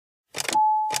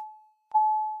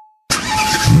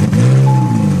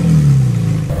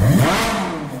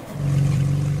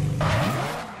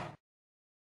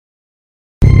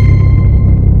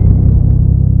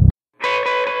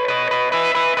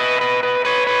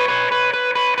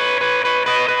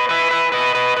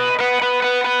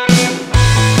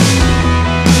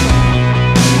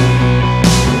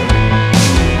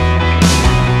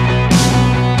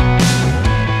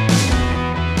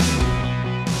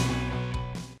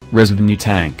Rezvani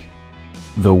Tank.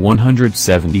 The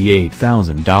 $178,000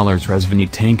 Rezvani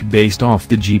Tank based off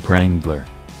the Jeep Wrangler.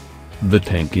 The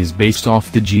tank is based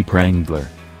off the Jeep Wrangler,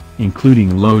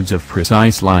 including loads of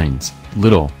precise lines,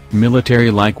 little,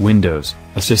 military-like windows,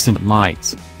 assistant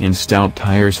lights, and stout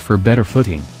tires for better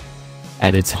footing.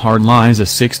 At its heart lies a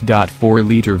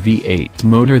 6.4-liter V8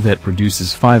 motor that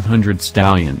produces 500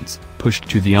 stallions, pushed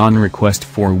to the on-request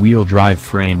four-wheel drive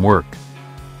framework.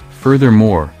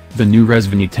 Furthermore, the new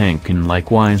Rezvani Tank can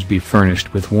likewise be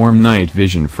furnished with warm night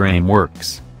vision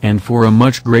frameworks, and for a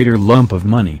much greater lump of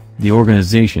money, the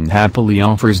organization happily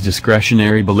offers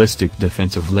discretionary ballistic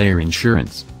defensive layer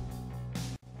insurance.